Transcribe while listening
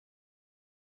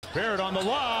Barrett on the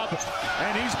lob,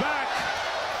 and he's back.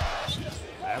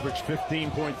 Average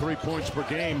 15.3 points per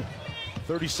game,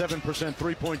 37%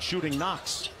 three-point shooting.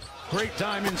 Knox, great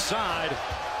time inside,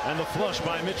 and the flush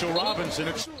by Mitchell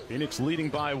Robinson. Phoenix leading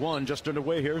by 1, just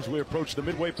underway here as we approach the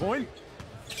midway point.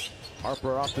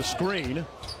 Harper off the screen.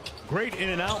 Great in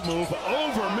and out move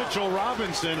over Mitchell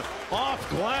Robinson, off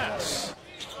glass.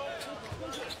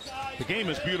 The game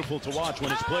is beautiful to watch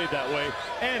when it's played that way,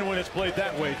 and when it's played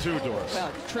that way too, Doris.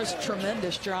 Well,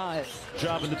 tremendous drive.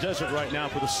 Job in the desert right now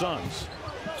for the Suns.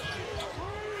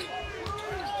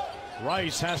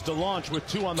 Rice has to launch with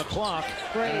 2 on the clock.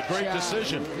 Great Great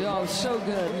decision. Oh, so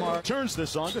good, Mark. Turns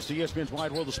this on to ESPN's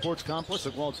Wide World of Sports Complex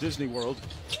at Walt Disney World.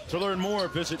 To learn more,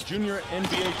 visit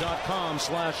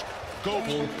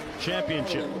juniornba.com/global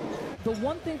championship. The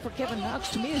one thing for Kevin Knox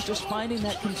to me is just finding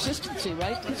that consistency,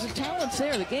 right? Because the talent's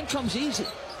there. The game comes easy.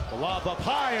 The lob up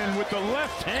high, and with the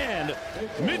left hand,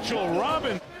 Mitchell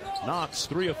Robinson. Knox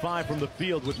 3 of 5 from the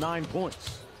field with 9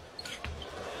 points.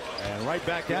 And right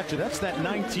back at you. That's that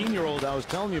 19-year-old I was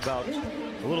telling you about a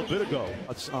little bit ago.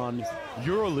 It's on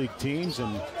EuroLeague teams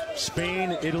in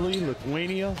Spain, Italy,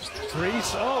 Lithuania,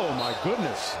 Greece. Oh, my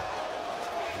goodness.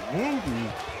 Wooten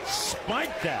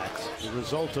spiked that. The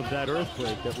result of that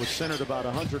earthquake that was centered about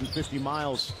 150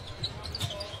 miles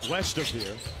west of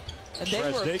here. And they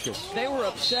were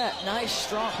upset. Nice,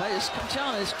 strong. I'm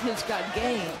telling you, this kid's got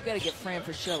game. We've got to get Fran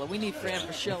Fraschilla. We need Fran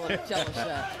Fraschilla to tell us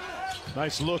that.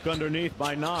 Nice look underneath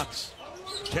by Knox.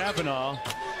 Kavanaugh.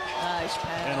 Nice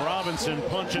pass. And Robinson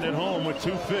punching it home with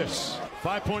 2 fists.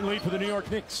 5-point lead for the New York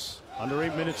Knicks. Under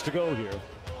 8 minutes to go here.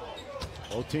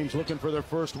 Both teams looking for their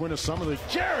first win of summer league.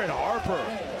 Jared Harper.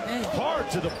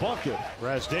 Hard to the bucket.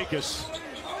 Brazdakis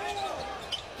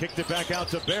kicked it back out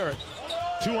to Barrett.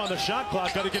 2 on the shot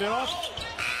clock. Got to get it off.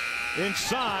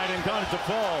 Inside and got it to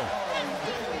fall.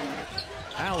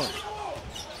 Allen.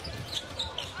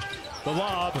 The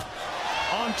lob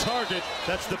on target.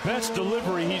 That's the best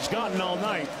delivery he's gotten all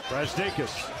night.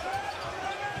 Brazdakis.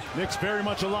 Knicks very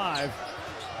much alive.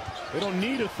 They don't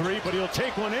need a 3, but he'll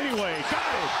take one anyway.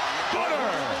 Got it.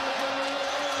 Butter.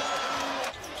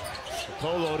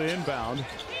 Polo to inbound.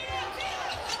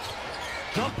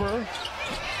 Jumper.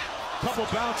 Couple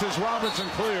bounces. Robinson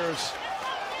clears.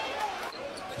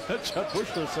 Chuck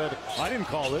Bushler said, I didn't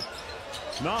call it.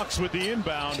 Knox with the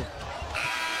inbound.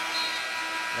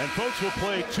 And folks will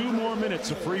play 2 more minutes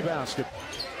of free basket.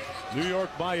 New York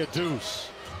by a deuce.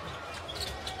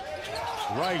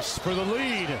 Rice for the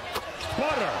lead.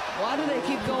 Butter. Why do they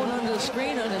keep going under the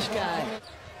screen on this guy?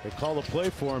 They call a play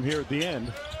for him here at the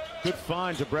end. Good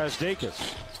find to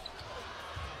Brazdakis.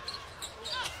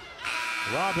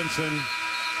 Robinson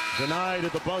denied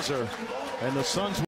at the buzzer. And the Suns